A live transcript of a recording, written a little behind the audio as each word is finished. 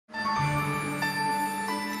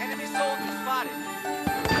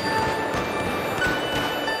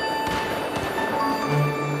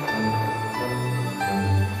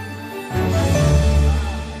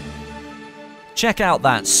Check out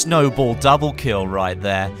that snowball double kill right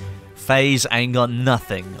there. FaZe ain't got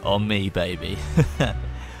nothing on me, baby.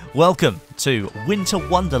 Welcome to Winter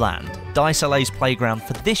Wonderland, Dice LA's playground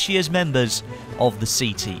for this year's members of the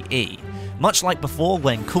CTE. Much like before,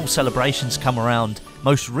 when cool celebrations come around,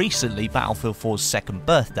 most recently Battlefield 4's second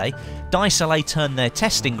birthday, Dice LA turned their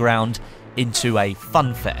testing ground into a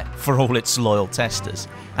fun fair for all its loyal testers.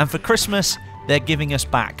 And for Christmas, they're giving us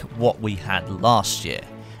back what we had last year.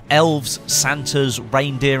 Elves, Santas,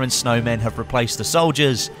 reindeer and snowmen have replaced the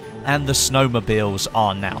soldiers, and the snowmobiles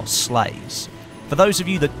are now sleighs. For those of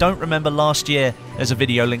you that don't remember last year, there's a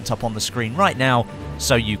video linked up on the screen right now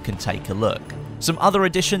so you can take a look. Some other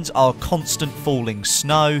additions are constant falling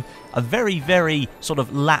snow, a very sort of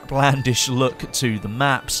Laplandish look to the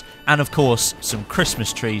maps, and of course some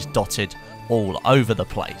Christmas trees dotted all over the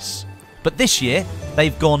place. But this year,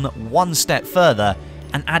 they've gone one step further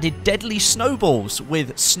and added deadly snowballs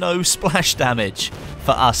with snow splash damage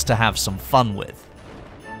for us to have some fun with.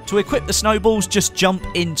 To equip the snowballs, just jump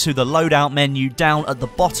into the loadout menu down at the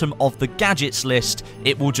bottom of the gadgets list.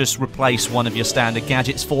 It will just replace one of your standard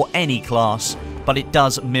gadgets for any class, but it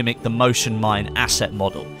does mimic the Motion Mine asset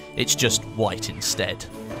model. It's just white instead.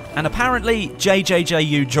 And apparently,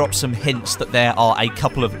 JJJU dropped some hints that there are a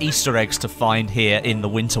couple of Easter eggs to find here in the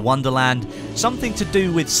Winter Wonderland. Something to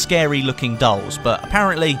do with scary looking dolls, but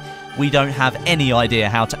apparently we don't have any idea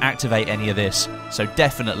how to activate any of this, so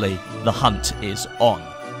definitely the hunt is on.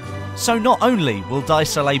 So not only will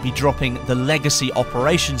Dice LA be dropping the Legacy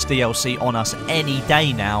Operations DLC on us any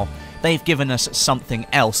day now, they've given us something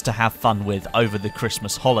else to have fun with over the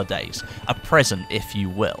Christmas holidays. A present, if you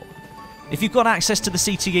will. If you've got access to the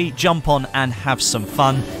CTE, jump on and have some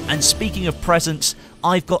fun. And speaking of presents,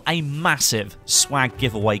 I've got a massive swag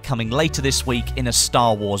giveaway coming later this week in a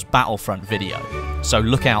Star Wars Battlefront video, so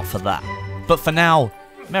look out for that. But for now,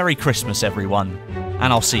 Merry Christmas everyone,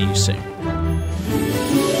 and I'll see you soon.